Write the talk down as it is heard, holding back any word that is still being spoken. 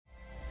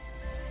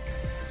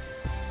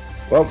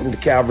Welcome to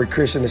Calvary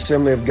Christian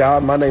Assembly of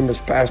God. My name is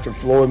Pastor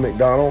Floyd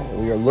McDonald,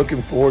 and we are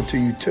looking forward to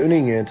you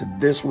tuning in to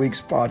this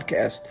week's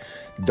podcast.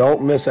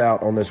 Don't miss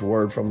out on this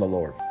word from the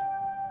Lord.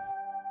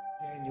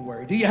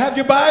 January. Do you have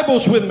your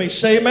Bibles with me?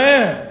 Say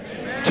amen.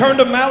 Amen. Turn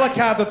to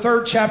Malachi, the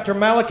 3rd chapter,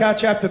 Malachi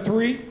chapter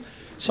 3.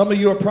 Some of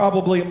you are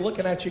probably, I'm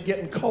looking at you,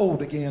 getting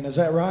cold again. Is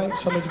that right?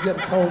 Some of you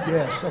getting cold?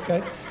 Yes.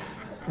 Okay.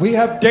 We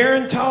have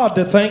Darren Todd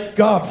to thank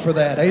God for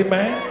that.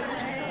 Amen.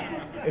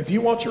 If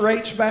you want your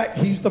HVAC,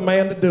 he's the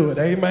man to do it.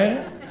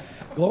 Amen.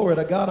 Glory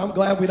to God. I'm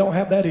glad we don't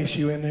have that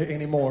issue in there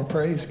anymore.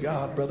 Praise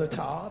God, Brother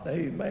Todd.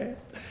 Amen.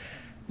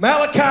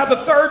 Malachi, the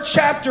 3rd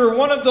chapter,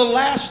 one of the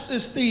last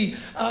is the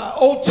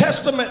Old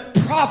Testament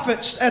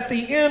prophets at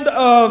the end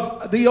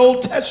of the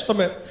Old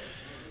Testament.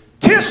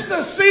 'Tis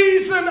the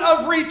season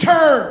of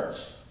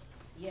returns.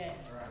 Yes.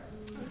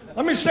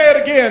 Let me say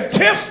it again.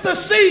 'Tis the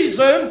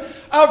season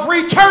of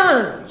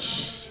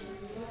returns.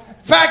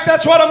 In fact,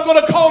 that's what I'm going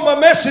to call my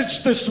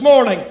message this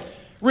morning.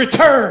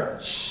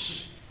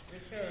 Returns.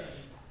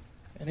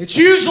 And it's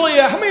usually,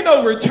 how many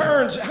know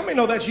returns? How many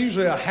know that's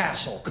usually a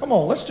hassle? Come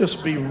on, let's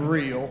just be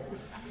real.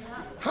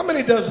 How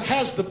many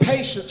has the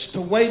patience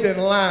to wait in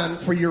line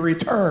for your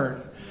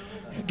return?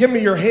 Give me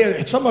your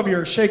head. Some of you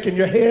are shaking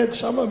your head.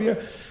 Some of you.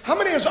 How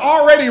many is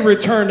already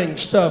returning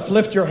stuff?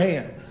 Lift your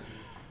hand.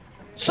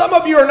 Some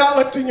of you are not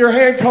lifting your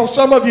hand because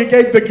some of you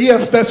gave the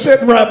gift that's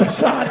sitting right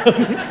beside of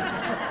you.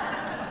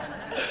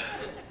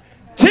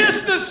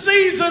 'Tis the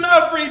season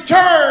of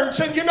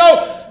returns. And you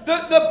know,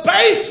 the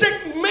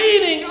basic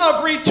meaning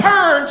of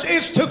returns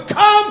is to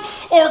come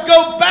or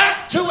go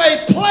back to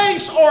a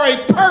place or a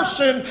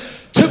person,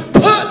 to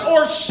put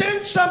or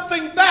send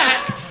something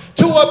back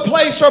to a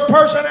place or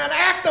person, an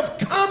act of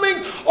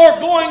coming or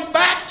going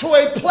back to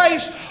a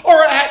place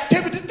or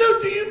activity.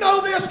 Do you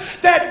know this?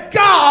 That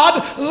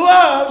God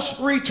loves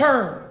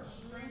return.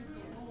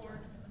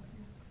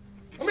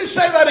 Let me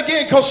say that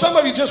again because some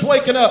of you just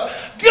waking up.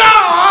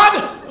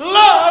 God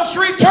loves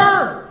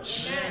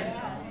returns.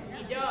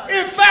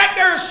 In fact,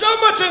 there is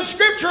so much in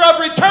Scripture of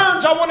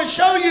returns. I want to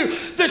show you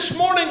this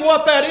morning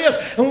what that is.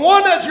 And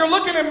one, as you're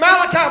looking in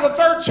Malachi, the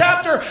 3rd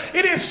chapter,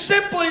 it is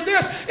simply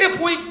this.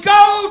 If we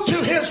go to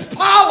His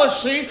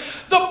policy,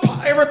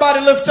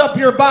 everybody lift up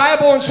your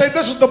Bible and say,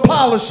 this is the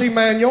policy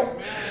manual.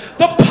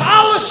 The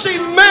policy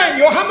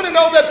manual, how many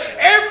know that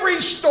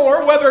every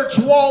store, whether it's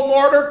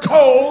Walmart or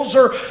Kohl's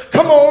or,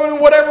 come on,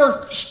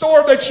 whatever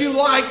store that you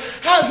like,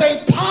 has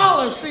a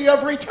policy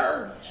of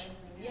returns.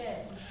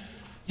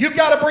 You've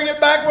got to bring it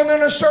back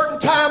within a certain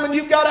time, and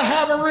you've got to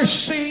have a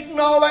receipt and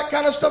all that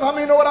kind of stuff. How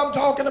many know what I'm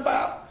talking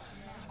about?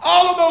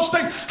 All of those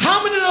things.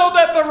 How many know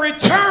that the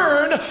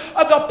return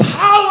of the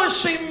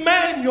policy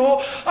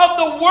manual of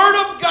the Word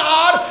of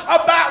God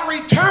about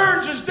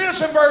returns is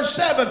this in verse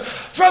 7.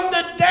 From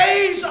the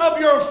days of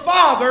your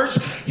fathers,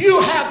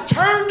 you have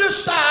turned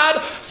aside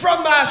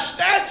from my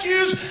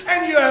statutes,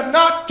 and you have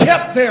not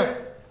kept them.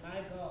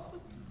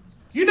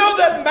 You know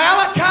that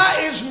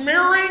Malachi is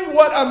mirroring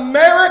what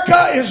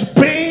America is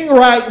being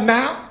right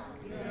now?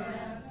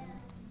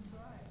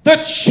 The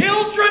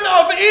children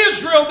of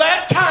Israel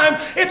that time,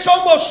 it's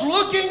almost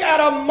looking at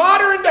a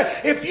modern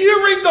day. If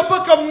you read the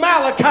book of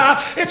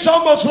Malachi, it's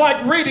almost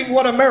like reading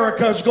what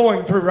America is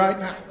going through right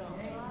now.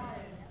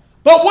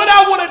 But what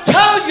I want to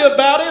tell you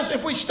about is,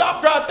 if we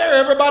stopped right there,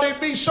 everybody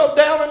would be so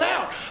down and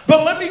out.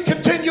 But let me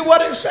continue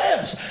what it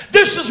says.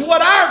 This is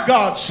what our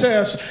God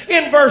says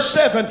in verse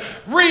 7.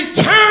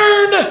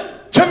 Return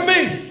to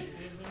me,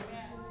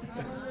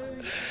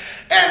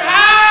 and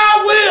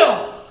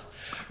I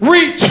will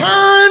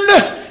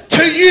return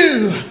to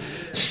you,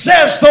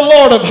 says the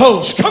Lord of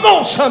hosts. Come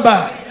on,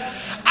 somebody.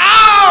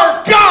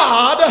 Our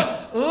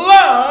God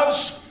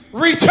loves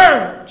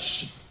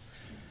returns.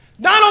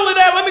 Not only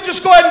that, let me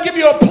just go ahead and give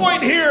you a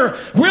point here.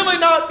 Really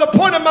not the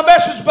point of my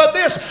message, but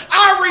this.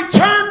 Our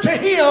return to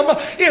Him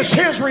is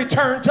His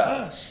return to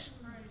us.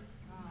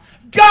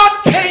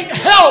 God can't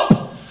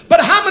help,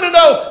 but how many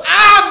know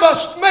I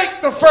must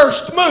make the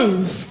first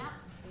move,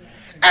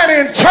 and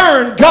in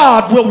turn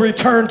God will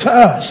return to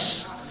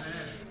us.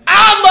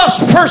 I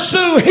must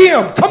pursue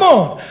Him. Come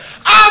on.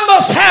 I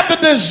must have the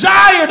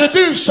desire to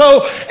do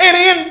so, and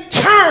in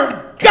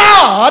turn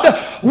God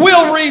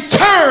will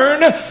return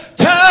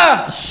to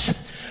us.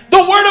 The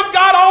Word of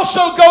God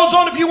also goes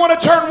on, if you want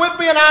to turn with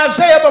me, in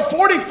Isaiah the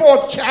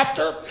 44th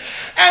chapter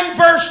and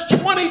verse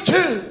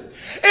 22.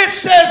 It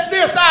says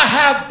this, I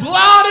have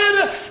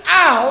blotted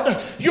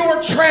out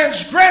your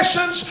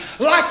transgressions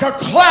like a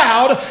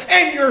cloud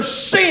and your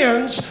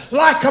sins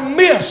like a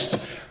mist.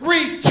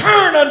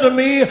 Return unto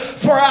me,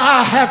 for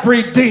I have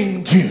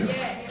redeemed you.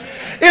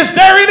 Is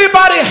there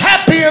anybody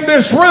happy in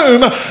this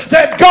room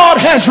that God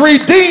has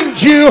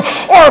redeemed you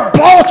or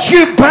bought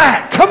you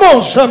back? Come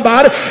on,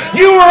 somebody.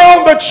 You were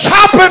on the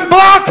chopping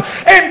block,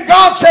 and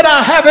God said,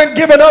 I haven't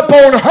given up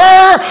on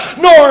her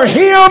nor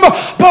him,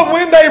 but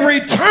when they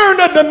return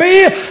unto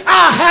me,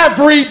 I have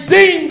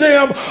redeemed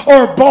them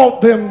or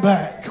bought them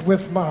back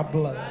with my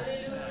blood.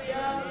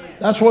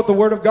 That's what the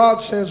Word of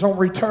God says on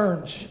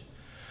returns.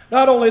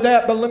 Not only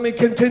that, but let me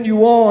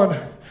continue on.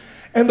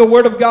 And the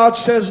Word of God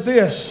says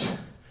this.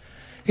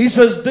 He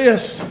says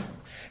this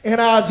in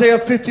Isaiah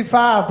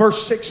 55,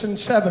 verse 6 and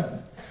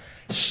 7.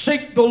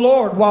 Seek the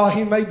Lord while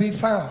He may be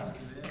found.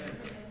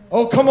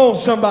 Oh, come on,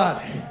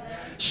 somebody.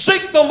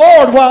 Seek the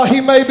Lord while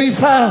He may be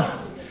found.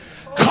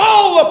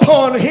 Call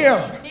upon Him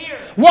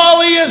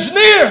while He is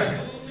near.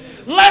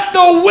 Let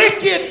the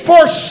wicked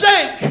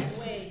forsake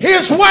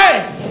his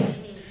way,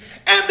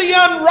 and the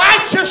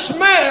unrighteous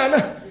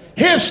man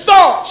his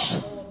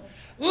thoughts.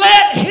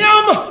 Let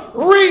him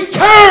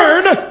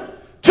return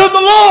to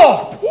the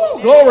Lord.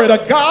 Woo, glory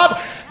to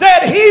God.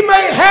 That He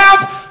may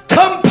have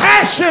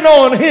compassion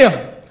on him.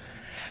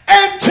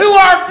 And to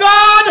our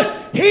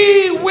God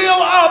He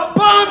will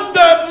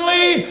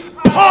abundantly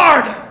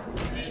pardon.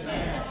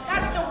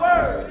 That's the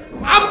word.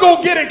 I'm going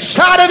to get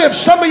excited if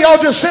some of y'all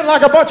just sit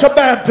like a bunch of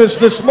Baptists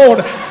this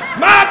morning.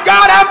 My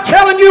God, I'm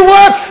telling you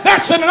what,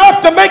 that's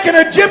enough to make an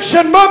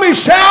Egyptian mummy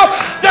shout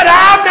that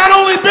I've not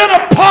only been a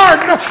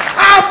pardon,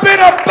 I've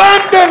been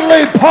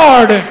abundantly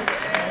pardoned.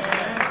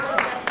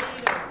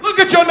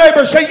 Look at your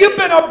neighbor and say, you've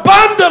been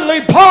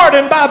abundantly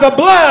pardoned by the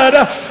blood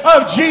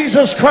of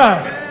Jesus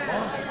Christ.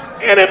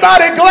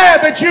 Anybody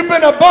glad that you've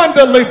been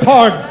abundantly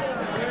pardoned?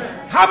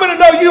 How many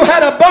know you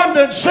had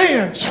abundant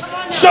sins,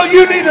 so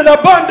you needed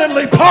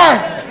abundantly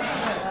pardon?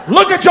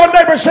 Look at your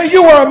neighbor and say,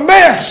 you were a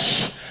mess.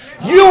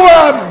 You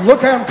were,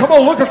 look at him, come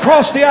on, look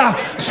across the aisle.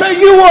 Say,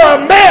 you were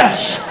a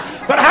mess.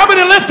 But how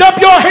many lift up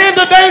your hand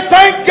today?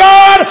 Thank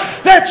God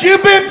that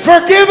you've been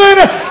forgiven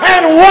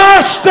and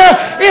washed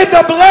in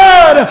the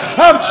blood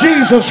of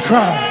Jesus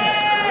Christ.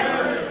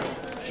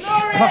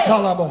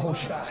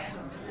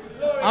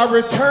 Our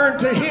return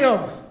to Him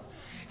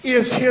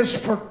is His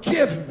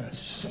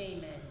forgiveness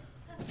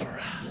for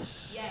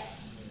us.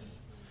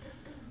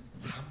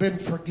 I've been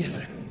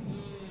forgiven.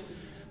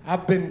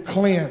 I've been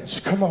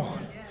cleansed. Come on.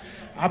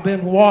 I've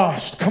been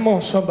washed. Come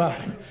on,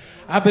 somebody.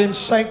 I've been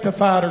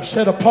sanctified or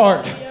set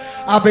apart.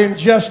 I've been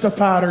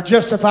justified or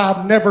justified.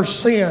 I've never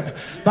sinned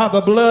by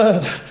the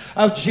blood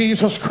of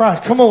Jesus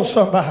Christ. Come on,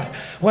 somebody.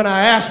 When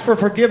I ask for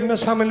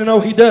forgiveness, how many know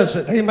He does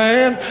it?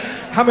 Amen.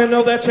 How many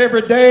know that's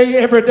every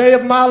day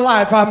of my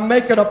life? I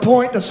make it a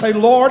point to say,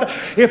 Lord,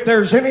 if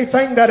there's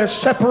anything that is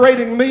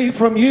separating me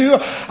from You,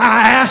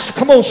 I ask.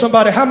 Come on,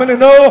 somebody. How many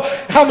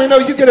know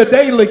you get a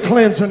daily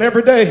cleansing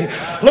every day?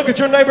 Look at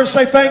your neighbor and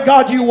say, thank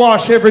God you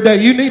wash every day.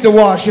 You need to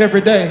wash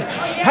every day.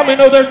 How many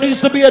know there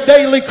needs to be a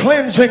daily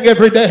cleansing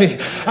every day?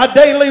 A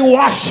daily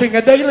washing,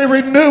 a daily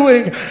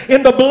renewing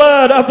in the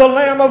blood of the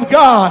Lamb of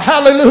God.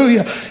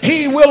 Hallelujah.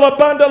 He will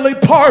abundantly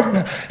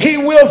pardon. He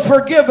will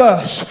forgive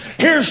us.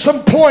 Here's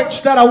some points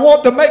that I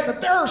want to make.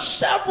 That there are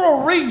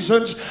several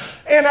reasons,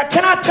 and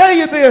can I tell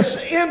you this,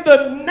 in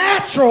the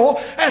natural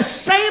as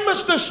same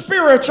as the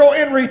spiritual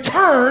in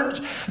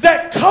returns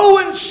that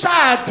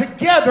coincide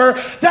together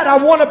that I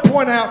want to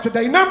point out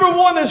today. Number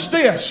one is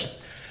this.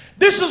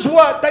 This is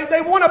what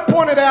they want to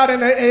point it out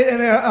in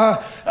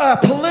a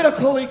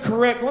politically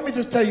correct. Let me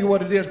just tell you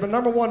what it is. But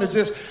number one is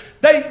this.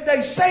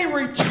 They say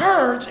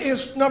returns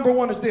is, number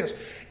one is this.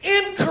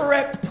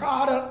 Incorrect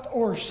product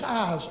or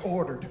size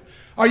ordered.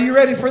 Are you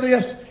ready for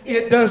this?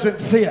 It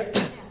doesn't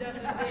fit.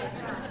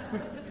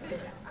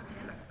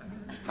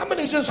 How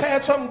many just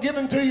had something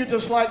given to you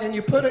just like, and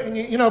you put it, and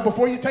you know,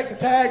 before you take the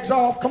tags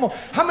off? Come on.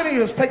 How many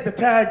of us take the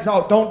tags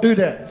off? Don't do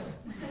that.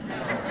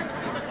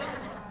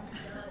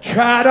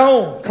 Try it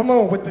on. Come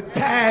on, with the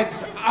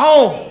tags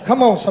on.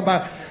 Come on,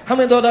 somebody. How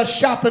many know that's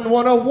shopping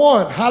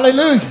 101?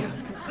 Hallelujah.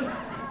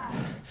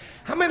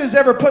 How many has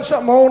ever put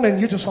something on and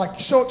you're just like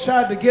so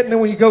excited to get, and then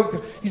when you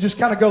go, you just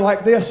kind of go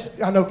like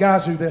this? I know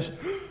guys do this.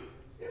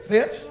 It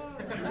fits.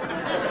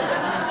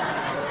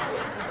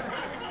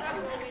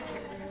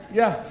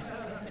 Yeah.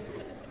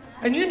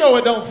 And you know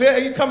it don't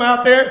fit. You come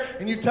out there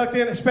and you tucked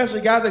in,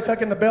 especially guys, they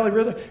tuck in the belly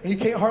rhythm, and you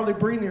can't hardly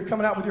breathe, and you're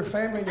coming out with your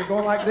family and you're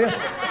going like this.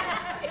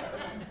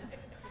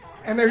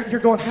 And you're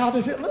going, how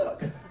does it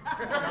look?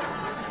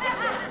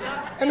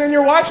 And then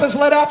your wife says,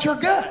 let out your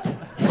gut.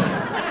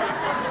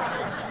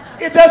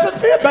 It doesn't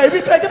fit, baby.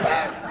 Take it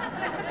back.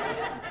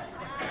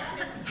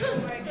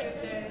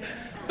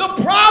 The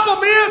problem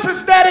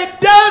is that it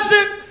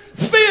doesn't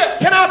fit.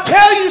 Can I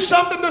tell you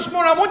something this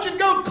morning? I want you to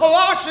go to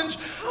Colossians,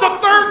 the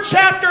 3rd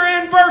chapter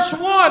and verse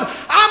 1.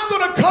 I'm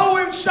going to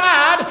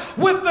coincide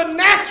with the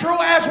natural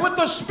as with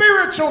the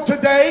spiritual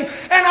today,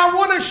 and I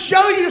want to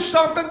show you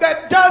something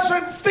that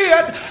doesn't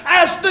fit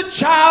as the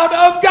child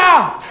of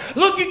God.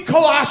 Look at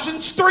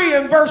Colossians 3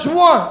 and verse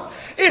 1.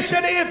 It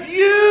said, if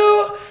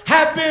you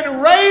have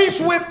been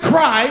raised with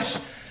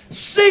Christ,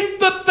 seek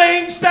the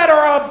things that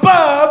are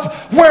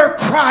above where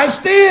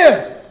Christ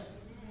is.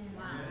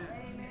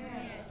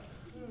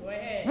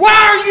 Why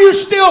are you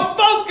still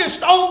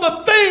focused on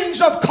the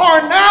things of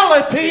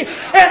carnality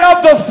and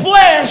of the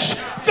flesh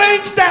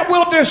things that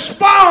will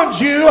despond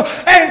you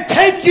and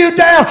take you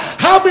down.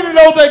 How many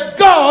know that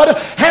God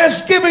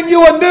has given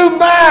you a new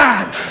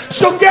mind?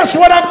 So guess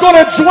what I'm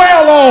going to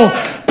dwell on?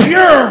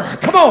 Pure.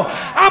 Come on.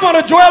 I'm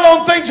going to dwell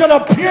on things that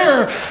are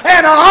pure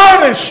and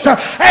honest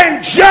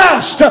and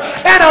just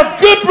and a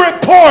good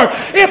report.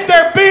 If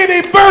there be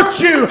any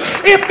virtue,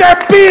 if there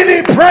be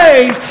any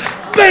praise,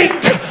 think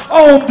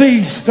on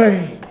these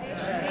things.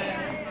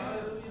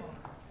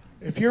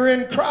 If you're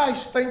in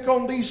Christ, think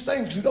on these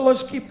things.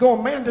 Let's keep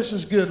going. Man, this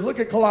is good. Look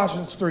at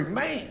Colossians 3.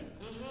 Man.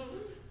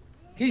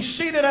 He's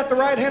seated at the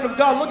right hand of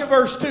God. Look at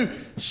verse 2.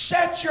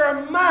 Set your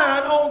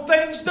mind on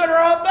things that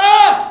are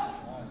above.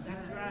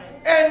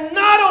 And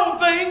not on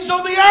things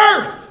on the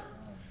earth.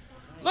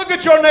 Look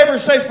at your neighbor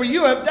and say, for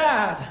you have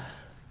died.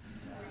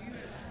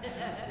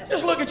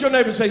 Just look at your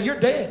neighbor and say, you're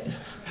dead.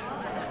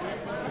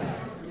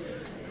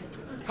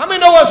 How many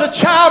know as a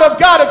child of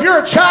God, if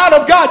you're a child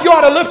of God, you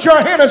ought to lift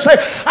your hand and say,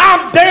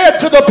 I'm dead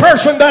to the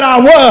person that I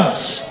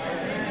was.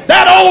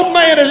 That old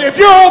man, if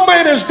your old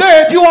man is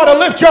dead, you ought to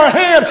lift your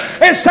hand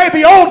and say,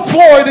 the old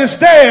Floyd is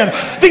dead.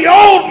 The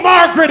old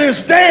Margaret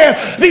is dead.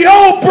 The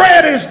old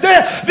Brett is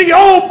dead. The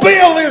old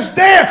Bill is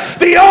dead.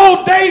 The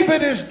old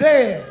David is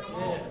dead.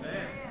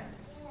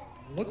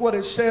 Look what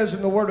it says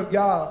in the Word of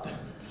God.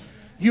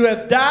 You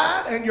have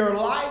died and your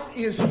life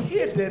is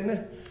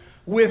hidden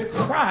with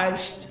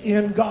Christ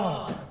in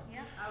God.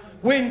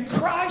 When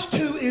Christ,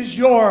 who is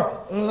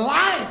your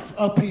life,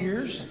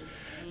 appears,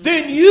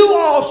 then you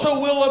also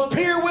will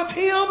appear with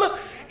him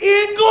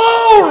in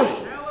glory.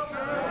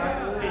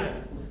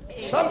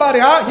 Somebody,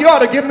 you ought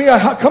to give me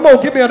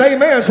give me an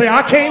amen and say,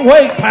 I can't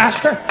wait,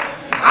 Pastor.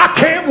 I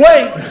can't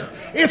wait.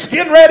 It's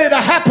getting ready to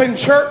happen,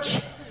 church.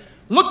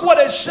 Look what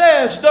it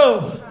says,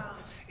 though,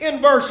 in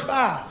verse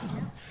 5.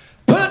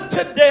 Put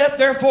to death,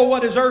 therefore,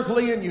 what is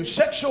earthly in you.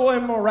 Sexual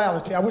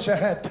immorality. I wish I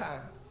had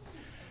time.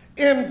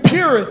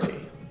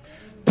 Impurity,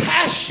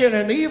 passion,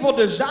 and evil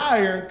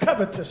desire, and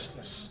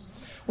covetousness,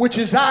 which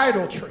is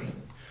idolatry.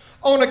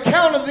 On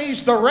account of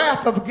these, the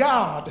wrath of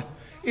God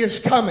is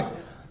coming.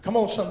 Come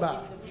on,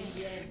 somebody.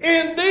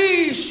 In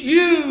these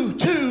you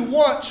too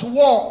once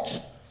walked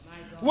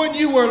when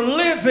you were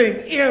living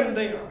in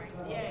them.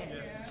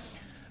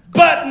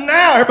 But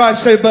now, everybody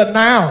say, but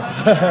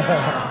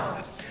now.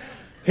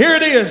 Here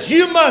it is.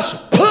 You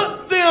must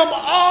put them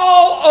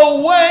all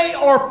away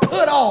or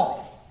put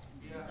off.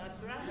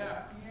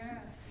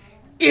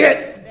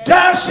 It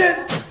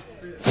doesn't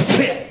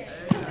fit.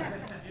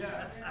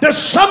 Does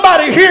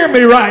somebody hear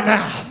me right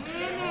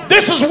now?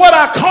 This is what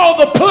I call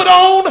the put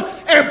on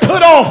and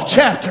put off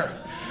chapter.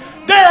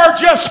 There are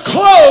just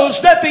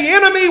clothes that the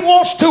enemy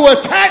wants to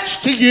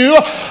attach to you,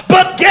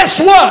 but guess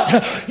what?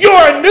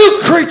 You're a new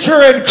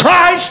creature in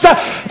Christ.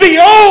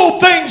 The old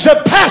things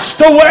have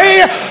passed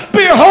away.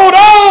 Behold,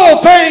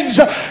 all things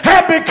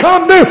have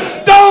become new.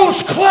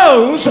 Those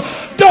clothes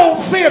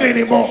don't fit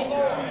anymore.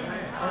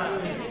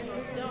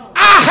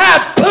 I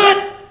have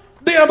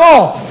put them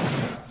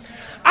off.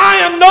 I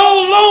am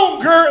no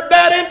longer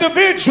that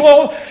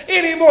individual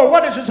anymore.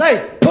 What does it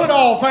say? Put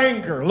off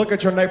anger. Look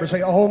at your neighbor and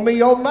say, oh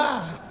me, oh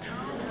my.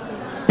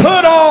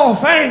 Put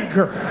off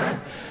anger.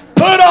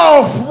 Put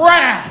off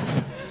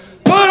wrath.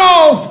 Put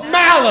off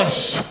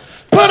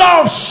malice. Put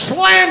off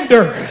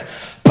slander.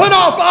 Put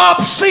off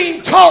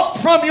obscene talk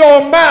from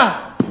your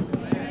mouth.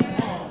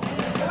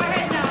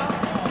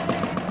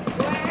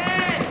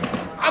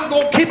 I'm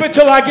going to keep it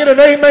till I get an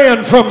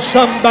amen from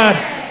somebody.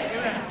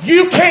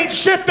 You can't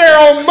sit there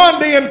on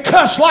Monday and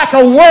cuss like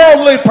a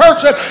worldly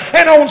person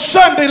and on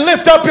Sunday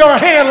lift up your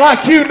hand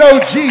like you know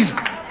Jesus.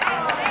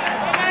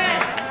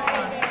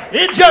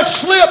 It just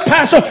slipped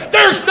past.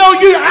 There's no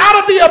use.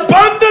 Out of the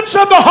abundance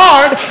of the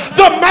heart,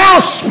 the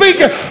mouth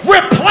speaketh.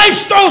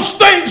 Replace those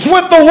things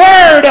with the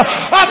word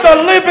of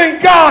the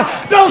living God.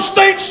 Those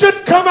things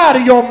should come out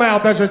of your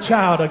mouth as a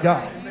child of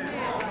God.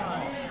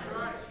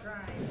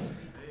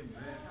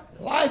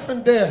 Life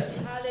and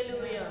death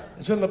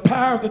is in the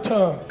power of the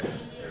tongue,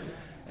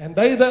 and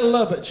they that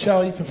love it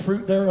shall eat the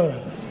fruit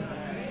thereof.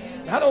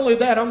 Not only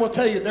that, I'm going to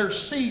tell you,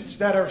 there's seeds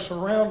that are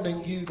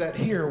surrounding you that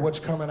hear what's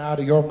coming out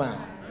of your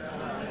mouth.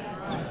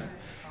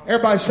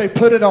 Everybody say,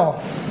 put it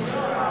off.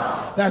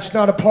 That's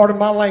not a part of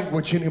my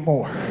language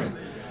anymore.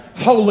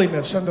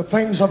 Holiness and the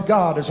things of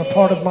God is a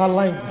part of my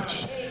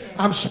language.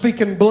 I'm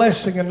speaking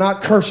blessing and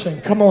not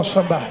cursing. Come on,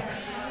 somebody.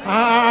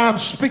 I'm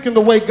speaking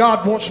the way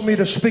God wants me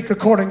to speak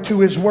according to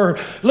his word.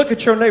 Look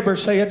at your neighbor and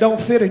say, it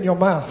don't fit in your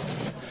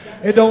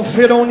mouth. It don't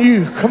fit on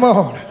you. Come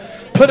on.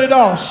 Put it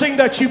off. Sing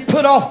that you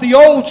put off the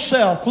old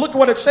self. Look at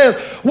what it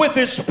says with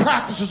its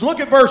practices. Look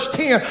at verse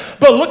 10.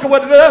 But look at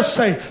what it does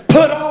say.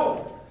 Put on.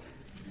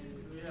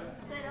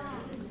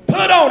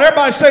 Put on.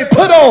 Everybody say,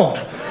 put on.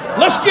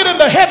 Let's get in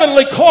the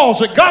heavenly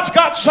closet. God's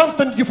got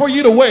something for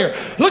you to wear.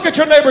 Look at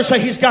your neighbor and say,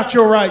 he's got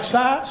your right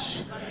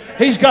size.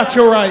 He's got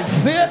your right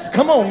fit.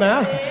 Come on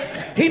now.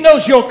 He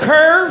knows your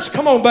curves.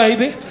 Come on,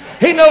 baby.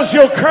 He knows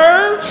your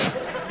curves.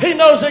 He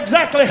knows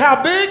exactly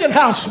how big and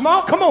how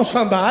small. Come on,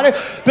 somebody.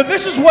 But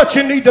this is what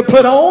you need to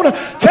put on.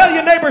 Tell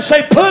your neighbor,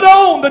 say, put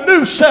on the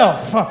new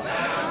self.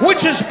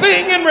 which is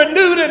being in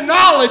renewed in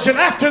knowledge and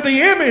after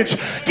the image.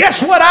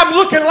 Guess what I'm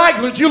looking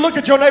like? Would you look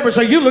at your neighbor and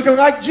say, you looking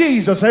like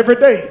Jesus every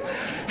day?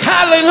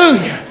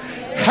 Hallelujah.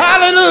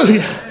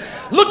 Hallelujah.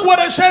 Look what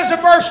it says in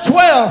verse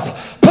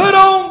 12. Put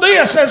on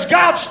this as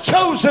God's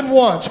chosen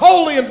ones,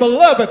 holy and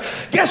beloved.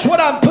 Guess what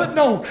I'm putting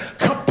on?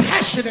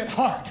 Compassionate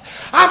heart.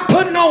 I'm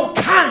putting on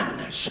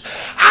kindness.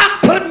 I'm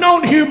putting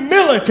on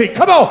humility.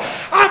 Come on.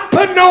 I'm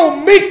putting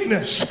on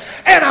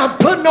meekness. And I'm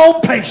putting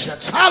on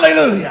patience.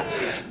 Hallelujah.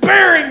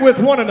 Bearing with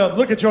one another.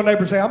 Look at your neighbor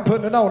and say, I'm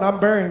putting it on. I'm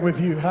bearing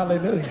with you.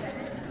 Hallelujah.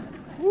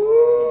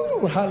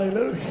 Woo.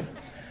 Hallelujah.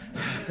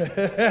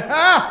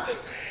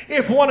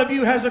 If one of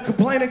you has a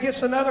complaint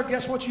against another,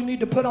 guess what you need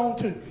to put on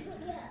too?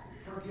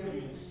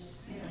 Forgiveness.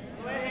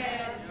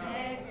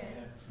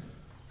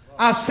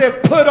 I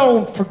said put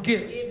on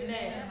forgiveness.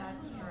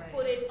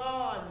 Put it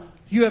on.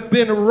 You have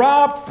been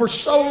robbed for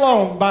so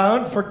long by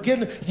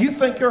unforgiveness. You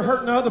think you're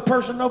hurting the other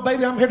person. No,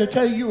 baby, I'm here to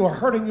tell you, you are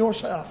hurting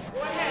yourself.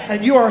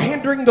 And you are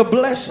hindering the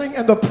blessing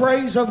and the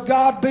praise of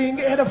God being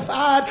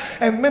edified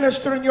and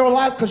ministered in your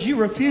life because you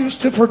refuse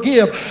to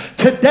forgive.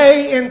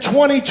 Today in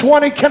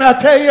 2020, can I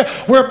tell you,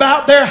 we're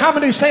about there. How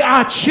many say,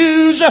 I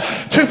choose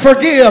to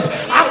forgive?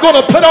 I'm going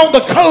to put on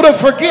the coat of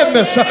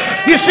forgiveness.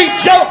 You see,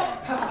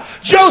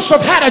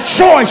 Joseph had a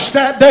choice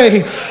that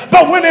day.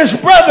 But when his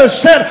brothers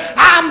said,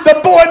 I'm the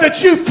boy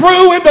that you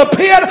threw in the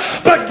pit,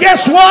 but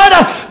guess what?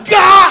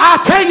 God, I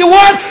tell you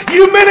what,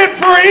 you meant it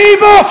for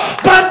evil,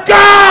 but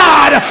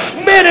God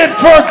meant it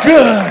for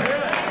good.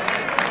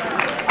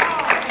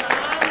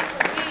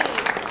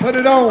 Put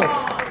it on.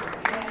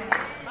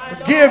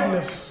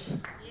 Forgiveness.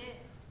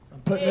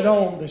 I'm putting it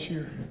on this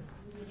year.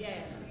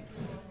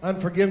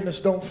 Unforgiveness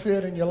don't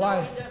fit in your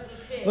life.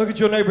 Look at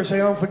your neighbor and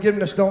say,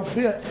 unforgiveness don't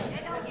fit.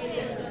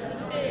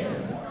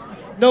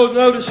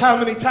 Notice how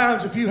many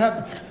times, if you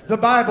have the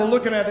Bible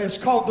looking at it, it's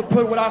called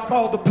what I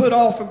call the put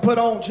off and put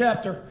on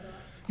chapter.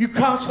 You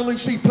constantly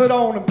see put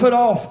on and put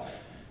off.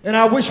 And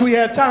I wish we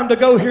had time to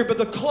go here, but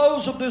the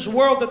clothes of this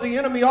world that the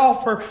enemy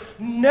offer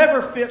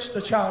never fits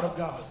the child of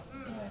God.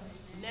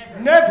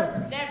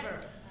 Never.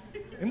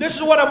 And this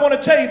is what I want to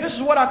tell you. This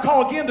is what I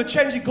call, again, the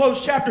changing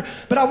clothes chapter.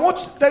 But I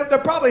want you, they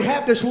probably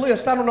have this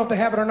list. I don't know if they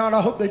have it or not.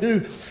 I hope they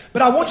do.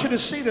 But I want you to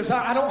see this.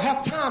 I don't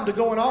have time to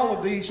go in all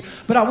of these.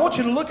 But I want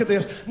you to look at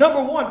this.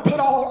 Number one,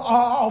 put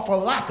off a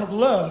lack of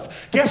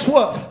love. Guess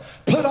what?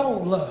 Put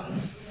on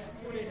love.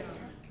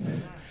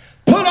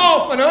 Put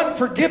off an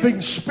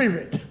unforgiving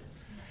spirit.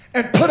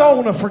 And put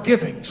on a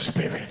forgiving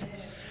spirit.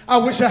 I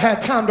wish I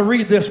had time to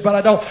read this, but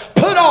I don't.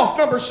 Put off,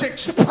 number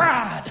 6,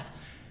 pride.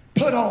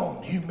 Put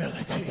on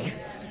humility.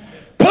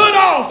 Put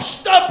off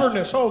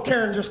stubbornness. Oh,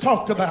 Karen just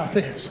talked about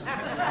this.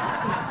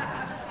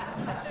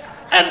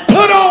 And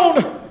put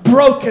on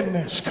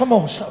brokenness. Come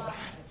on, somebody.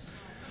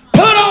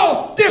 Put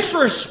off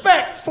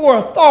disrespect for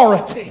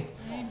authority.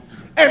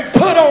 And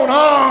put on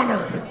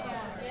honor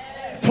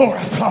for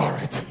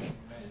authority.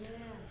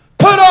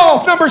 Put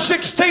off, number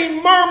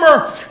 16,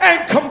 murmur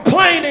and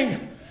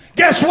complaining.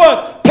 Guess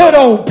what? Put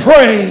on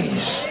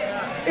praise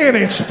in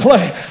its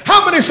place.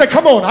 How many say,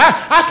 come on,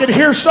 I can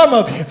hear some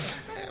of you.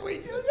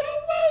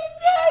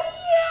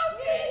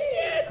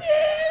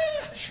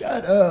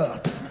 Shut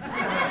up.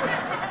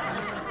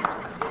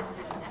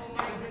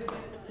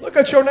 Look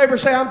at your neighbor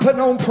and say, I'm putting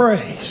on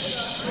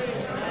praise.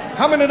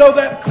 How many know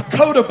that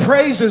coat of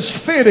praise is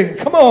fitting?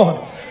 Come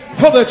on.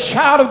 For the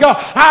child of God.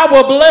 I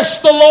will bless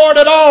the Lord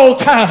at all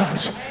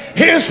times.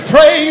 His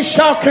praise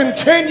shall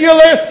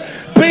continually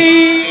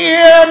be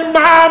in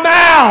my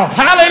mouth.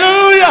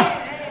 Hallelujah.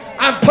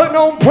 I'm putting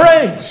on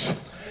praise.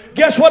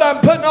 Guess what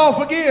I'm putting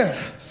off again?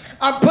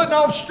 I'm putting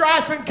off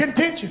strife and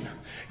contention.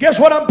 Guess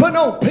what I'm putting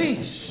on?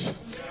 Peace.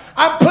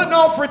 I'm putting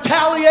off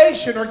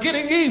retaliation or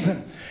getting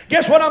even.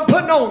 Guess what I'm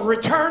putting on?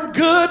 Return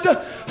good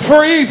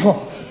for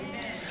evil.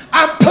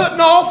 I'm putting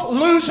off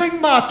losing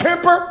my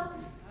temper.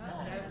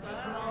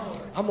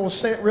 I'm going to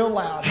say it real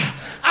loud.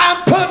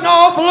 I'm putting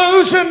off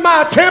losing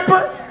my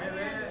temper.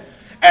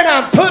 And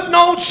I'm putting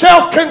on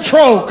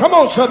self-control. Come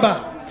on,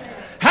 somebody.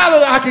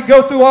 Hallelujah. I could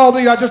go through all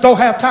these. I just don't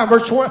have time.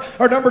 Verse 20,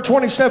 or number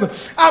 27.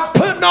 I'm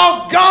putting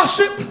off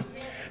gossip.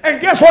 And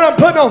guess what I'm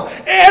putting on?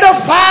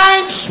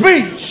 Edifying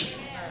speech.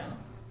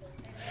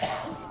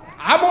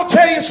 I'm going to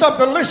tell you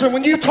something. Listen,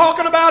 when you're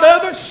talking about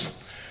others,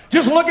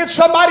 just look at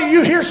somebody.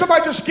 You hear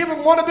somebody, just give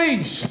them one of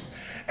these.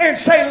 And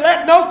say,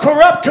 let no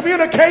corrupt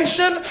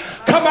communication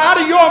come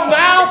out of your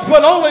mouth,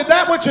 but only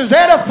that which is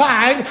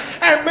edifying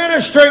and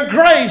ministering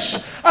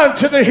grace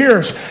unto the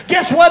hearers.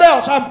 Guess what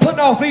else? I'm putting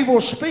off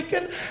evil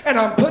speaking, and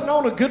I'm putting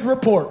on a good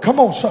report. Come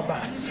on,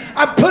 somebody.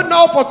 I'm putting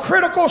off a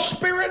critical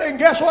spirit, and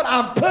guess what?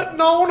 I'm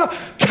putting on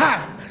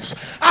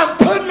kindness. I'm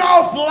putting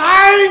off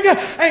lying,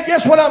 and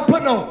guess what I'm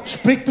putting on?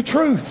 Speak the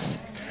truth.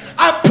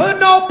 I'm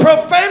putting on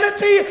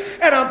profanity,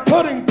 and I'm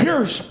putting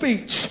pure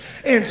speech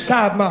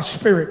inside my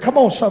spirit. Come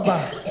on,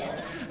 somebody.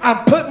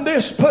 I'm putting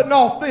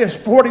off this.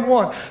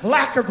 41.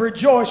 Lack of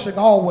rejoicing,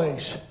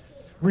 always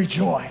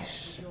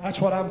rejoice. That's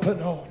what I'm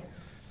putting on.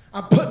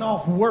 I'm putting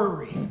off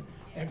worry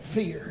and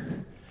fear.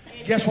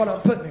 Guess what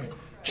I'm putting in?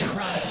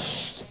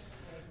 Trust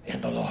in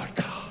the Lord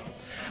God.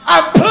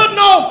 I'm putting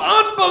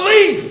off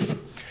unbelief.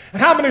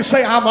 And how many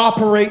say I'm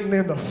operating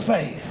in the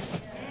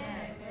faith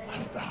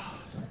of God?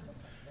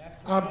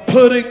 I'm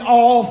putting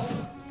off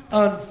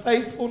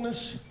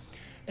unfaithfulness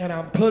and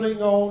I'm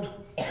putting on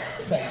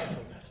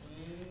faithfulness.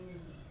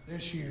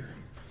 This year,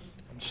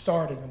 I'm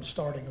starting.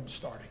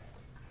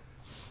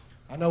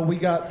 I know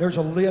there's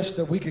a list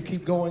that we could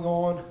keep going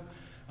on.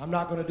 I'm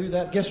not going to do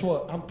that. Guess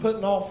what? I'm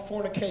putting off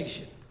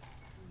fornication.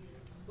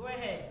 Go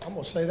ahead. I'm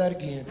going to say that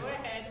again. Go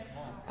ahead.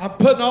 I'm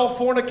putting off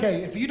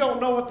fornication. If you don't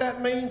know what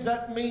that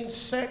means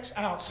sex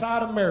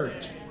outside of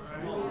marriage.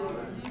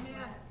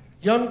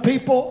 Young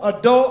people,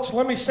 adults,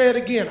 let me say it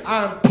again.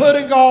 I'm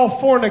putting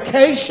off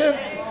fornication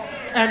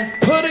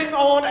and putting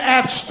on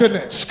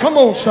abstinence. Come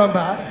on,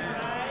 somebody.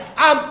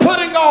 I'm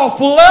putting off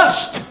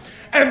lust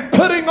and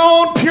putting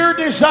on pure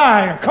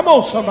desire. Come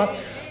on, somebody.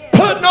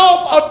 Putting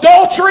off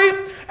adultery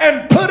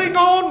and putting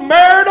on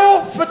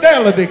marital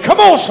fidelity. Come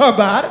on,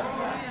 somebody.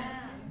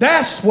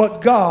 That's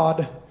what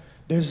God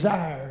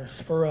desires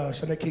for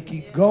us. And it can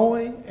keep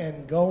going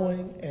and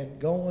going and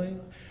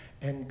going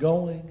and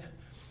going.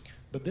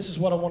 But this is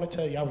what I want to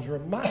tell you. I was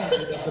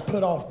reminded of the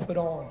put off, put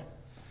on.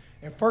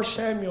 In 1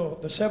 Samuel,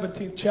 the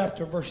 17th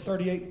chapter, verse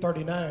 38 and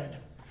 39, it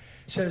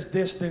says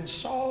this, Then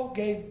Saul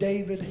gave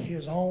David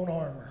his own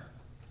armor,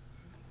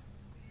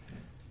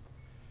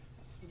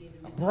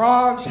 a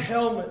bronze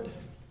helmet,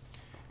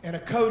 and a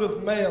coat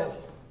of mail,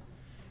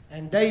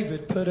 and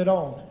David put it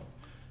on.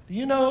 Do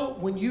you know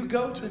when you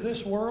go to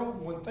this world,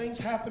 when things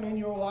happen in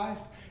your life,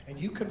 and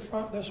you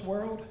confront this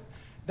world,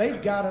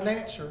 they've got an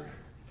answer,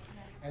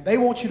 and they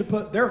want you to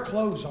put their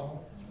clothes on.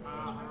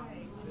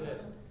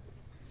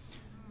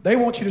 They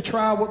want you to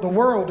try what the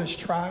world is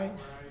trying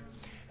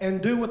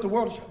and do what the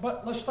world is trying.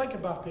 But let's think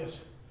about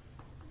this.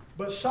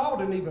 But Saul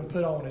didn't even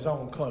put on his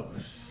own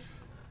clothes.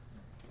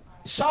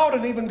 Saul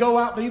didn't even go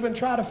out to even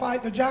try to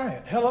fight the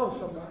giant. Hello,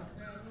 somebody.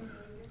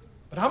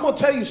 But I'm going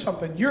to tell you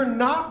something. You're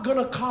not going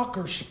to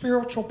conquer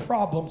spiritual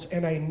problems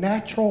in a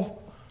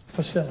natural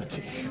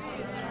facility.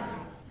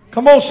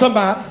 Come on,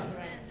 somebody.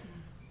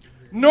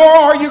 Nor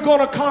are you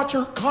going to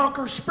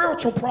conquer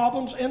spiritual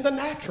problems in the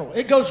natural.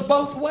 It goes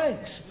both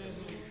ways.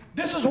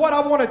 This is what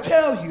I want to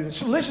tell you.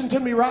 So listen to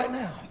me right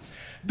now.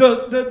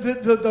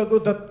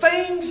 The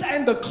things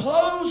and the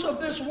clothes of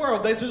this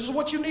world, this is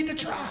what you need to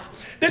try.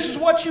 This is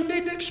what you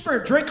need to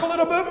experience. Drink a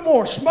little bit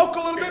more. Smoke a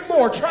little bit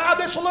more. Try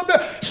this a little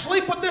bit.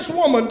 Sleep with this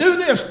woman. Do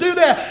this. Do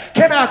that.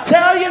 Can I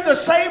tell you the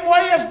same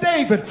way as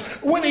David?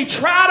 When he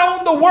tried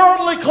on the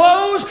worldly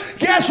clothes,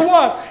 guess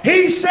what?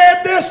 He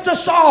said this to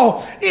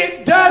Saul.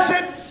 It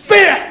doesn't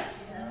fit.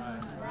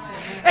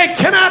 And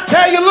can I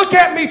tell you, look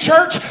at me,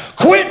 church,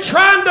 quit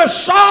trying to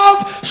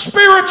solve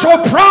spiritual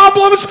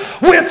problems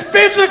with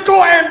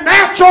physical and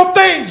natural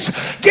things.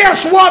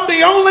 Guess what?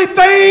 The only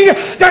thing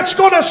that's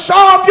going to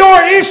solve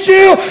your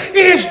issue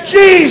is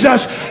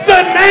Jesus.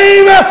 The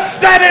name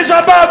that is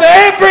above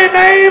every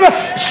name.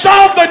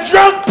 Solve the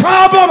drug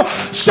problem.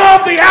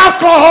 Solve the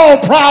alcohol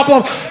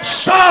problem.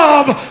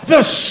 Solve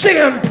the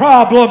sin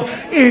problem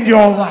in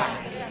your life.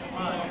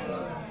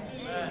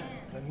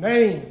 The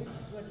name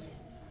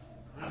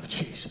of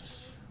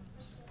Jesus.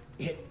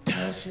 It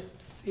doesn't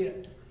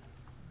fit.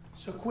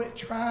 So quit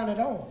trying it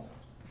on.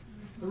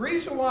 The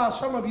reason why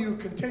some of you are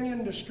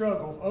continuing to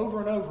struggle over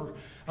and over,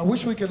 I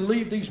wish we could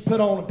leave these put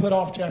on and put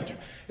off chapter,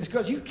 is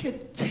because you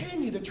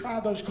continue to try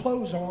those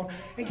clothes on,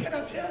 and can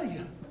I tell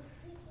you,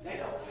 they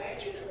don't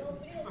fit you.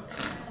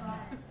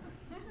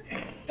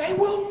 They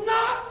will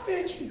not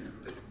fit you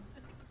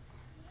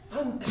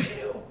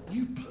until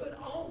you put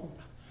on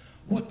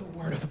what the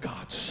Word of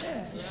God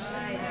says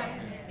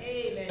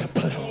to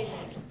put on.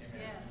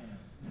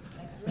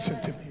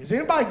 Listen to me. Is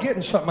anybody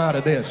getting something out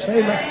of this?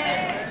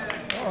 Amen.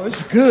 Oh, this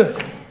is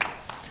good.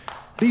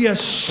 The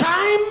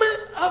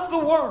assignment of the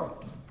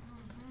world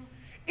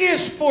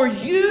is for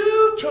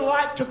you to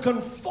like to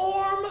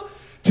conform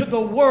to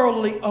the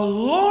worldly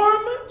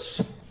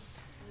allurements.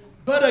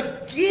 But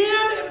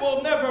again, it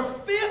will never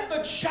fit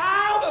the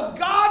child of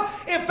God.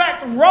 In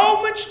fact,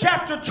 Romans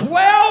chapter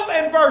 12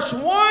 and verse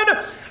 1,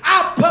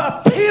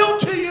 I appeal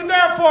to you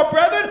therefore,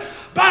 brethren,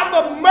 by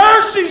the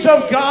mercies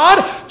of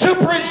God, to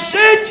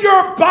present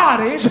your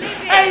bodies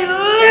a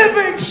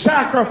living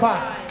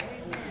sacrifice,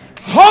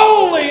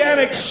 holy and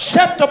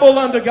acceptable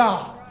unto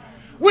God,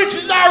 which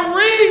is our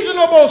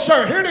reasonable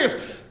service. Here it is.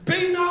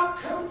 Be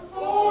not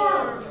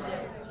conformed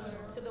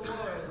to the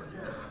world,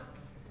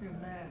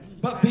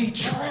 but be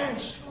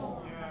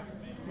transformed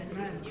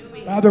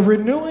by the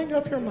renewing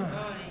of your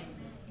mind,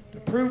 to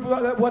prove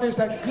that what is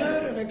that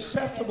good and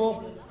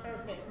acceptable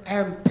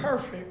and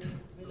perfect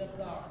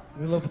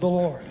will of the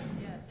Lord.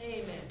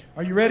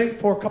 Are you ready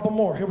for a couple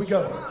more? Here we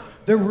go.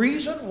 The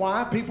reason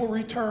why people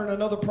return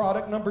another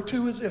product, number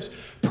 2, is this.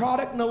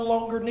 Product no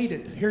longer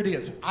needed. Here it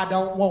is. I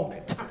don't want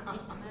it.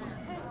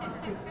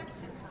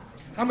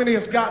 How many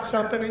has got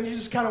something and you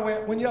just kind of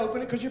went, when you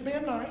open it, because you're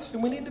being nice,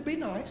 and we need to be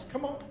nice.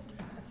 Come on.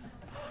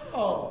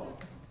 Oh.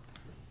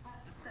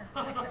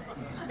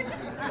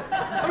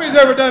 How many's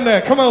ever done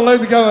that? Come on,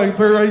 let me go.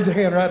 Raise your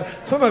hand, right?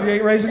 Some of you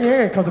ain't raising your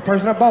hand because the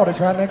person that bought it's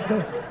right next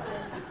door.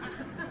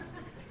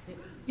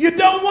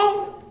 don't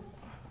want it.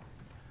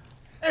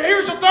 And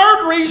here's the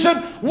third reason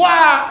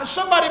why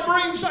somebody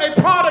brings a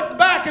product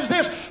back is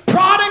this.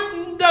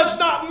 Product does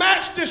not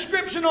match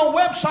description on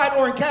website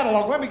or in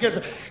catalog. Let me guess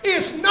it.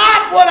 It's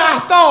not what I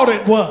thought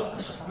it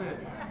was.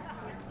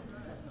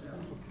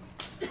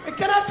 And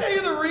can I tell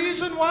you the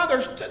reason why?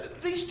 There's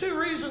these two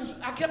reasons.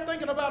 I kept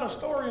thinking about a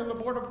story in the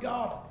Word of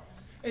God.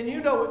 And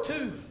you know it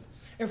too.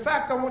 In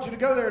fact, I want you to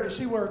go there to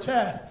see where it's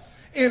at.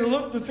 In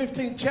Luke, the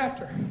 15th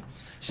chapter.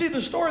 See,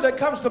 the story that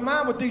comes to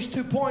mind with these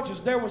 2 points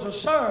is there was a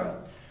son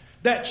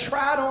that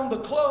tried on the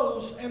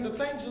clothes and the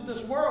things of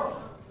this world.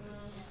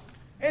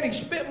 And he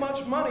spent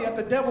much money at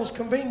the devil's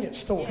convenience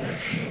store.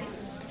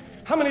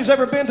 How many's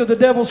ever been to the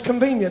devil's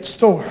convenience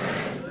store?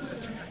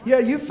 Yeah,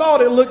 you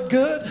thought it looked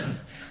good,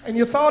 and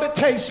you thought it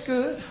tastes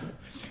good,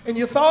 and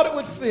you thought it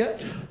would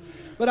fit.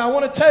 But I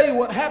want to tell you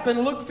what happened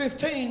in Luke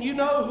 15. You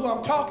know who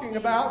I'm talking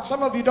about.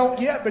 Some of you don't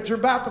yet, but you're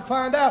about to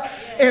find out.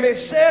 And it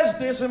says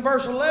this in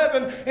verse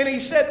 11, and he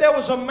said there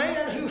was a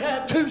man who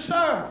had 2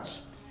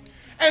 sons.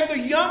 And the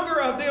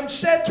younger of them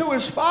said to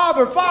his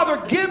father,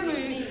 Father, give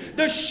me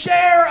the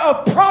share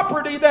of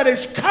property that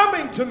is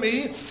coming to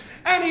me.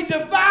 And he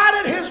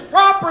divided his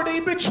property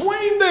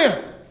between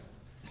them.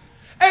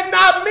 And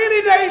not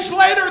many days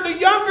later, the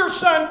younger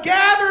son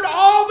gathered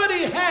all that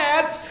he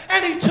had,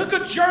 and he took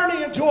a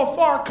journey into a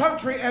far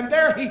country, and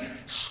there he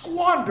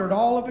squandered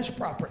all of his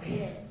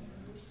property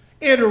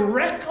in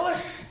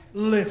reckless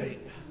living.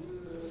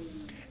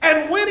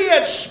 And when he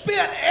had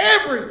spent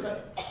everything,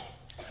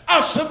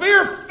 a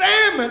severe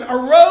famine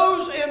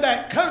arose in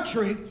that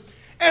country,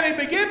 and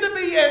he began to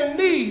be in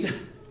need.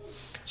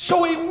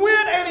 So he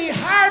went and he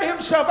hired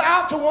himself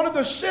out to one of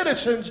the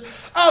citizens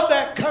of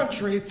that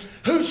country,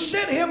 who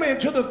sent him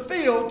into the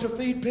field to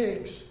feed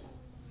pigs.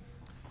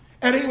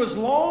 And he was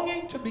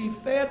longing to be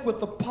fed with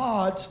the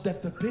pods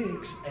that the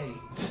pigs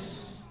ate.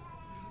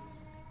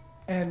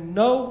 And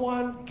no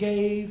one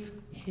gave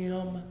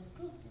him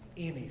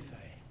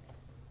anything.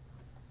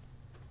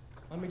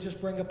 Let me just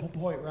bring up a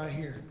point right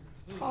here.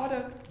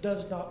 Product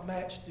does not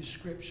match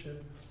description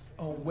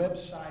on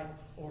website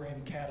or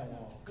in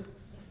catalog.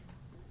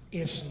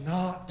 It's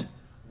not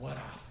what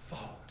I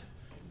thought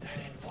that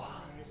it was.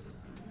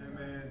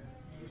 Amen.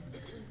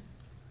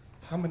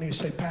 How many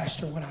say,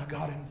 Pastor, when I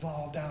got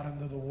involved out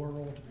into the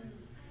world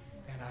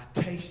and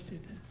I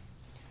tasted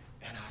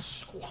and I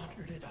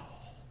squandered it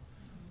all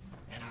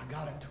and I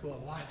got into a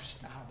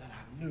lifestyle that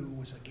I knew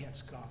was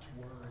against God's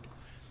word.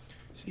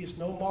 See, it's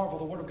no marvel.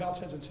 The Word of God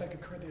says in 2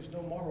 Corinthians,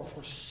 no marvel,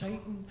 for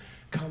Satan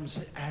comes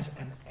as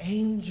an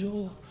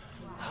angel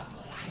of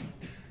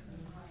light.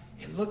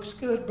 It looks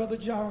good, Brother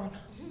John.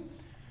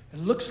 It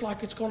looks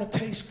like it's going to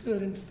taste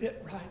good and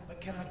fit right, but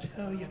can I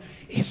tell you,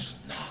 it's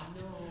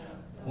not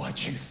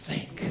what you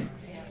think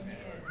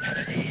that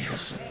it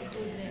is.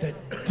 The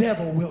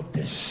devil will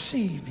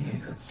deceive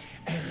you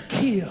and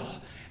kill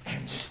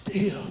and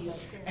steal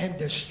and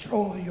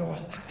destroy your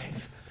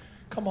life.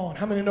 Come on,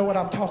 how many know what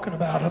I'm talking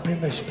about up in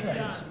this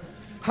place?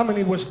 How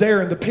many was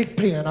there in the pig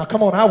pen? Now,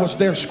 come on, I was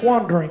there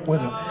squandering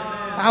with them.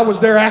 I was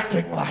there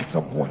acting like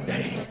them one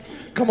day.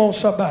 Come on,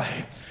 somebody.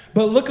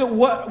 But look at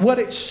what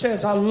it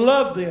says. I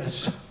love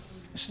this.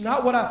 It's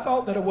not what I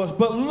thought that it was.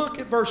 But look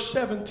at verse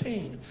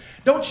 17.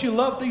 Don't you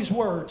love these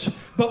words?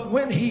 But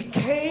when he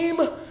came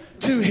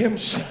to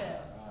himself.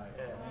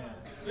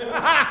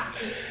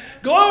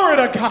 Glory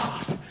to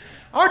God.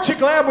 Aren't you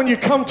glad when you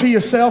come to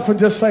yourself and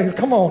just say,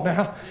 come on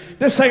now,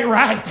 this ain't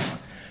right.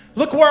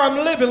 Look where I'm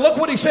living. Look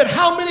what he said.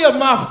 How many of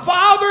my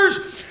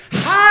father's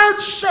hired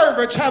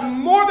servants have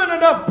more than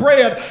enough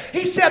bread?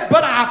 He said,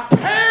 but I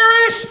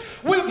perish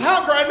with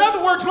hunger. In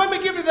other words, let me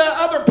give you the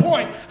other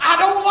point. I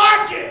don't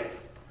like it.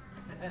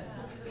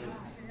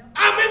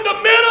 I'm in the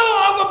middle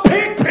of a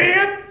pig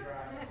pen,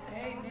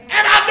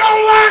 and I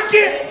don't like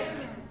it.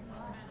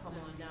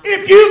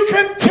 If you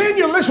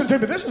continue, listen to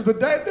me, this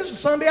is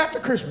Sunday after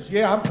Christmas.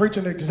 Yeah, I'm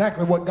preaching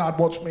exactly what God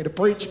wants me to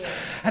preach.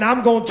 And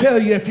I'm going to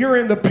tell you, if you're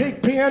in the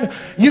pig pen,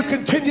 you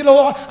continue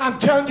to, I'm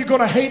telling you, you're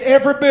going to hate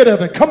every bit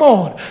of it. Come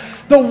on.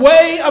 The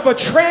way of a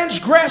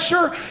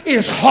transgressor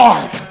is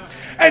hard.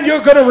 And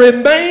you're going to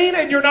remain,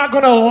 and you're not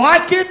going to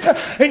like it,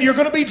 and you're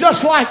going to be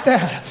just like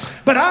that.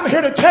 But I'm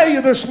here to tell you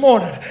this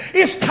morning,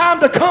 it's time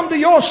to come to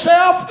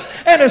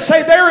yourself and to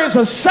say there is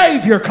a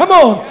Savior, come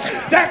on,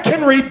 that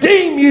can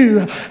redeem you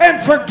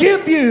and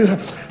forgive you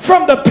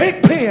from the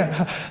pig pen.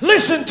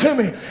 Listen to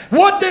me.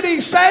 What did he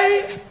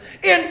say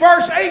in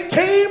verse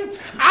 18?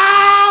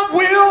 I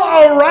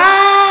will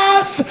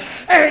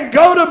arise and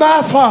go to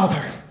my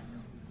Father.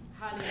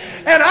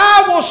 And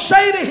I will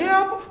say to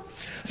him,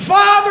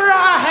 Father,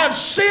 I have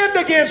sinned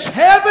against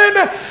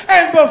heaven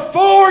and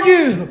before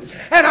you,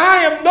 and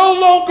I am no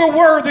longer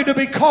worthy to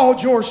be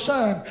called your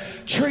son.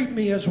 Treat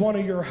me as one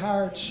of your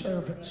hired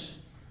servants.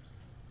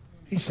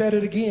 He said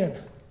it again.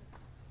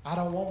 I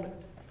don't want it.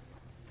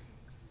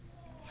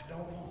 I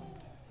don't want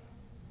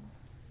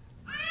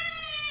it.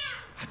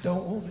 I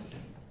don't want it.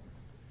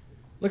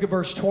 Look at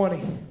verse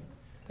 20.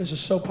 This is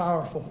so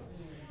powerful.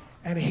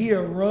 And he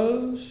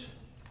arose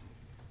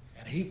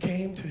and he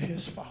came to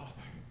his father.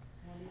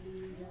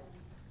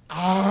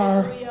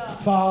 Our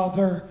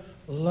Father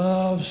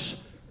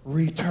loves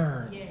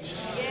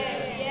returns.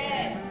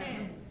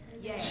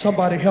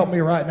 Somebody help me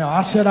right now.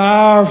 I said,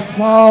 our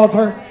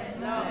Father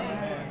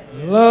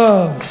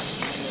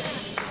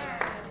loves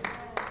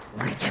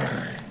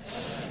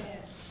returns.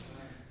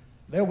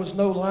 There was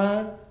no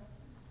line.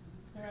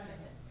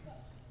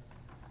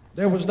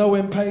 There was no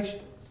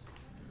impatience.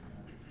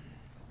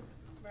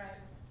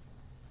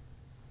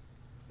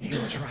 He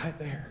was right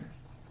there,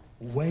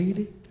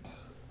 waiting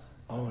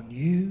on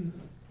you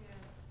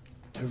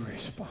to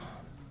respond.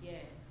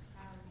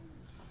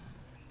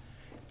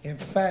 In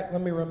fact,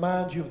 let me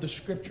remind you of the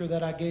scripture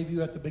that I gave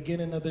you at the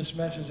beginning of this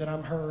message, and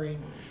I'm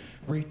hurrying.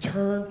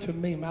 Return to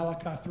me,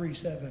 Malachi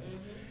 3:7,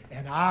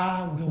 and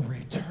I will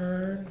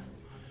return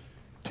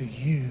to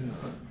you,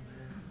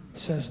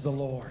 says the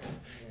Lord.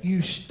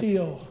 You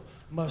still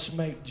must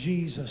make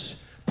Jesus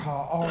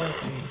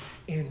priority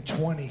in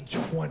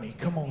 2020.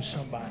 Come on,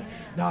 somebody.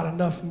 Not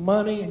enough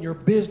money and your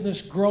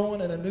business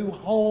growing and a new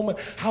home and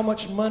how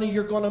much money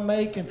you're going to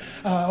make and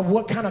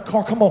what kind of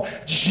car. Come on.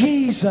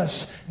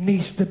 Jesus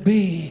needs to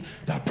be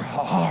the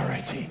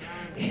priority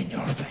in your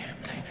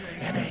family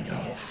and in your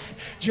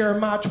life.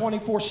 Jeremiah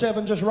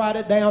 24:7, just write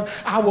it down.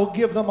 I will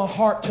give them a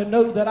heart to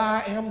know that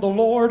I am the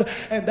Lord,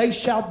 and they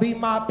shall be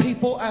my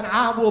people, and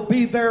I will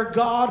be their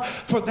God,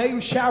 for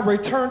they shall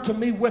return to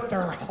me with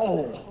their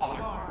whole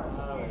heart.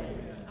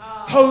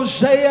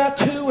 Hosea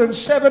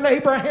 2:7,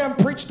 Abraham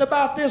preached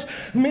about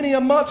this many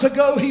a months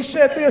ago. He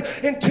said this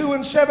in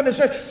 2:7. It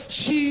said,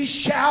 she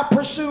shall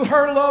pursue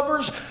her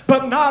lovers,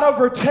 but not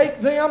overtake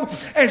them.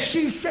 And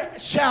she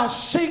shall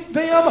seek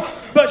them,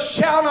 but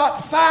shall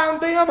not find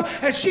them.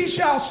 And she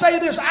shall say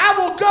this, I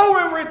will go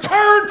and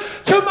return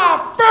to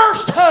my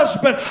first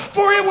husband,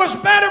 for it was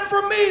better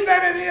for me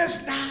than it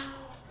is now.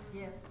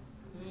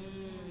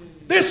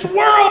 This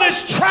world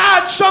has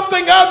tried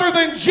something other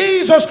than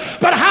Jesus,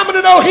 but how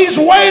many know he's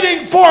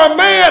waiting for a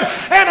man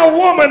and a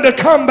woman to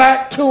come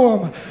back to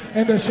him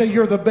and to say,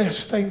 you're the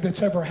best thing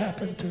that's ever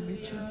happened to me,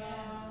 Jesus.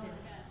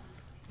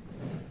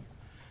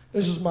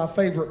 This is my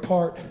favorite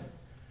part.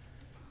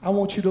 I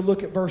want you to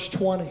look at verse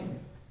 20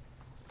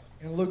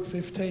 in Luke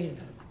 15.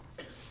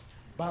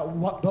 But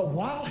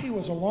while he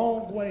was a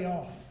long way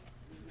off,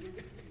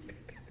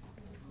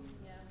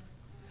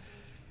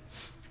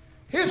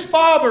 his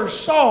father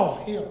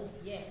saw him.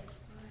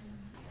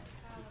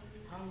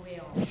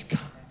 He's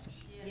coming.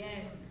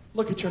 Yes.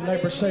 Look at your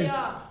neighbor.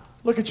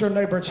 Look at your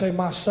neighbor and say,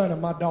 my son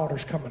and my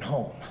daughter's coming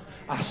home.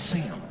 I see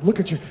him. Look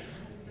at you.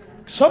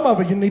 Some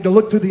of you need to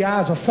look through the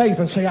eyes of faith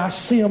and say, I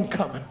see him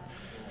coming.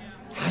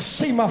 I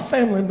see my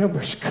family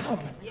members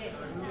coming.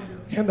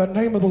 In the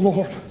name of the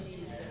Lord.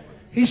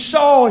 He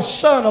saw his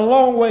son a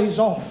long ways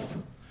off.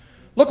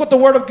 Look what the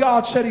Word of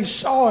God said. He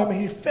saw him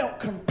and he felt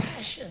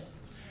compassion.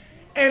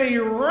 And he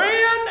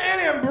ran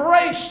and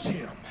embraced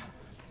him.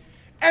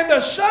 And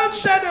the son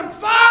said to him,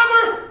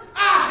 Father,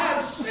 I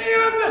have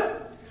sinned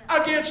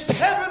against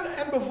heaven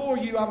and before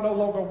you. I'm no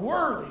longer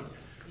worthy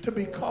to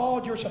be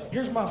called your son.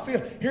 Here's my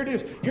fifth. Here it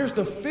is. Here's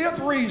the fifth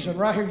reason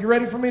right here. You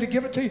ready for me to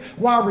give it to you?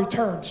 Why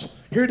returns.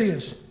 Here it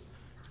is.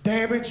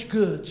 Damaged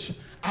goods.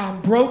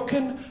 I'm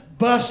broken,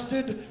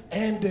 busted,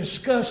 and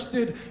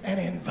disgusted, and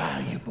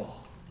invaluable.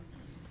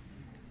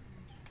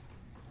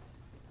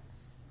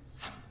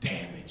 I'm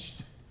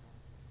damaged.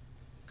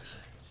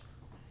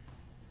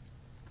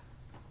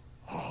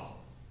 Oh,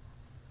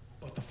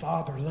 but the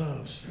Father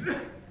loves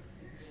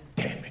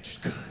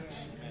damaged goods.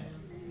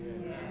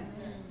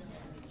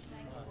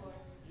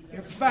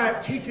 In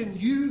fact, he can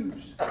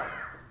use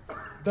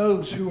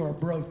those who are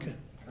broken,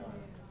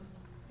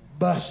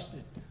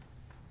 busted,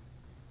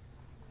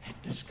 and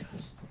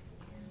disgusted,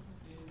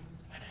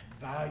 and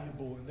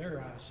invaluable in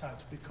their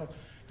eyesight. Because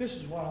this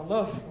is what I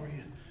love for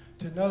you,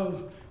 to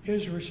know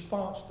his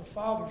response. The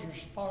Father's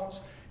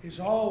response is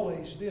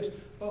always this.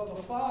 But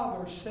the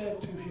Father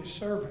said to his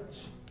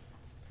servants,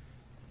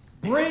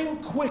 bring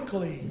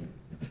quickly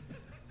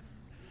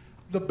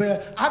the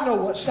best. I know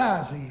what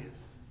size he is.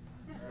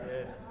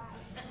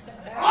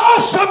 Oh,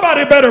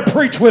 somebody better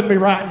preach with me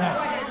right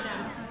now.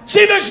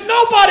 See, there's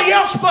nobody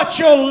else but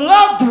your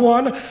loved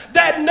one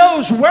that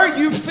knows where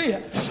you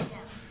fit,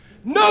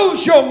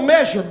 knows your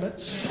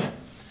measurements.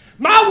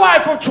 My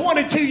wife of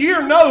 22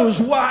 years knows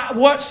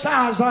what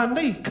size I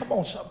need. Come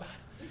on, somebody.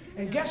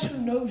 And guess who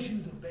knows you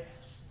the best?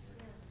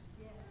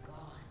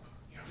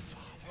 Your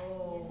Father.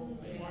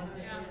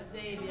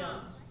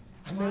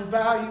 I'm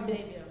invaluable.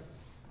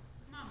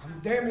 I'm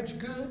damaged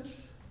goods.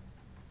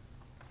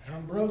 And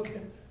I'm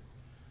broken.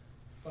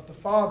 But the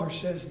Father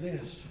says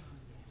this.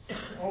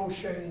 Oh,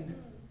 Shane,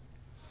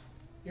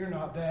 you're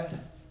not that.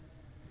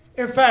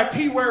 In fact,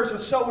 he wears a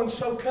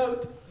so-and-so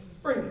coat.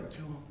 Bring it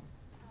to him.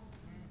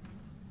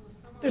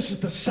 This is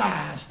the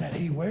size that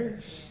he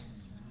wears.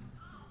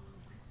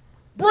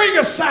 Bring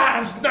a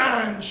size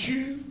 9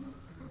 shoe.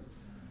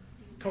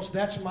 Because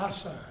that's my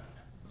son.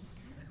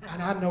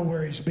 And I know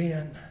where he's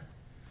been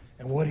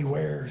and what he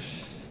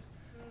wears.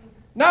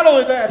 Not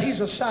only that, he's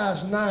a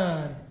size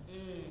 9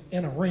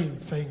 in a ring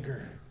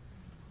finger.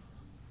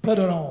 Put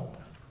it on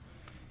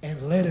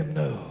and let him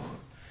know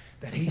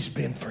that he's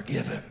been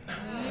forgiven.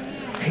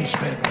 He's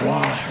been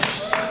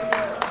washed.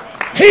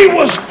 He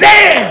was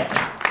dead,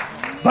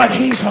 but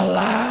he's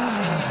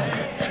alive.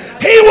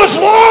 He was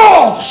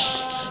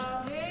lost,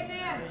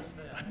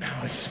 but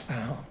now he's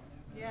found.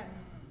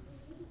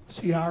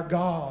 See, our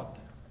God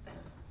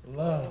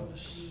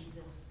loves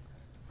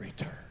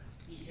return.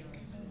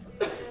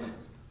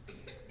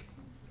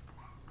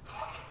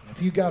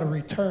 If you got to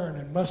return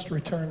and must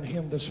return to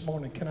him this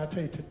morning, can I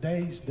tell you,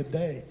 today's the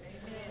day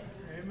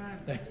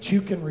that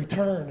you can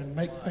return and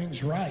make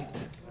things right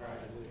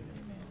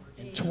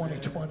in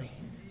 2020.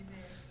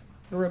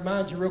 To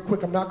remind you real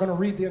quick, I'm not going to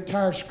read the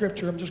entire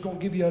scripture. I'm just going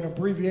to give you an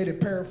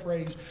abbreviated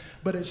paraphrase.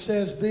 But it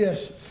says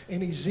this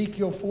in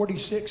Ezekiel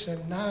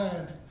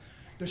 46:9.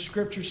 The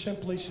scripture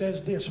simply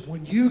says this: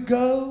 when you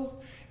go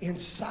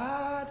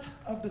inside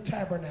of the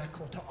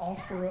tabernacle to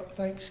offer up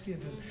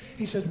thanksgiving,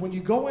 he said, when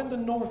you go in the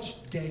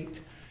north gate,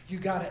 you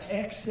got to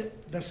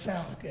exit the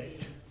south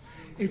gate.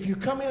 If you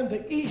come in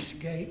the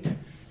east gate,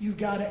 you've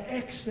got to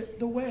exit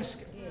the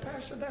west gate.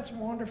 Pastor, that's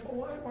wonderful.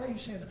 Why are you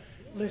saying that?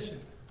 Listen,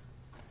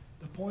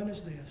 the point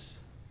is this: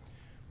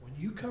 when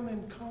you come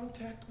in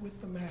contact with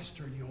the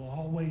master, you'll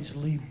always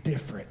leave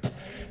different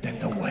than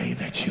the way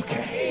that you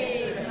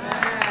came.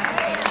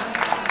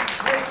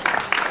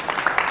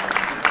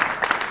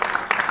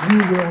 You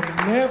will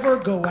never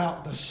go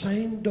out the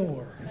same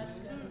door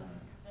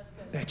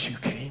that you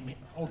came in.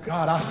 Oh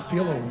God, I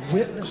feel a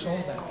witness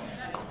on that.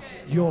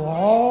 You'll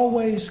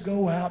always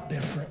go out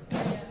different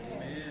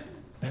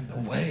than the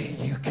way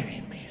you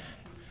came in.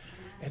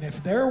 And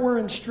if there were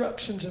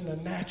instructions in the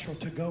natural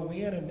to go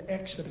in and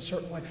exit a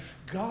certain way,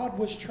 God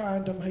was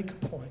trying to make a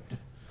point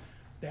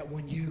that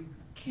when you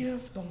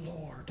give the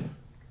Lord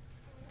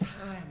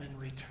time and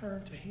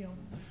return to him,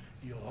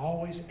 you'll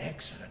always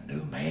exit a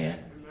new man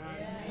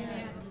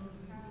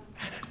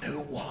and a new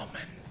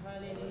woman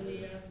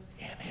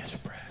in his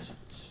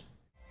presence.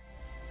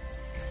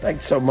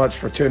 Thanks so much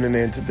for tuning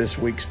in to this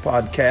week's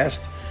podcast.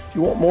 If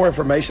you want more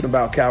information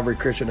about Calvary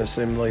Christian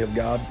Assembly of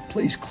God,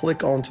 please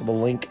click onto the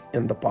link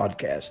in the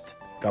podcast.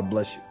 God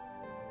bless you.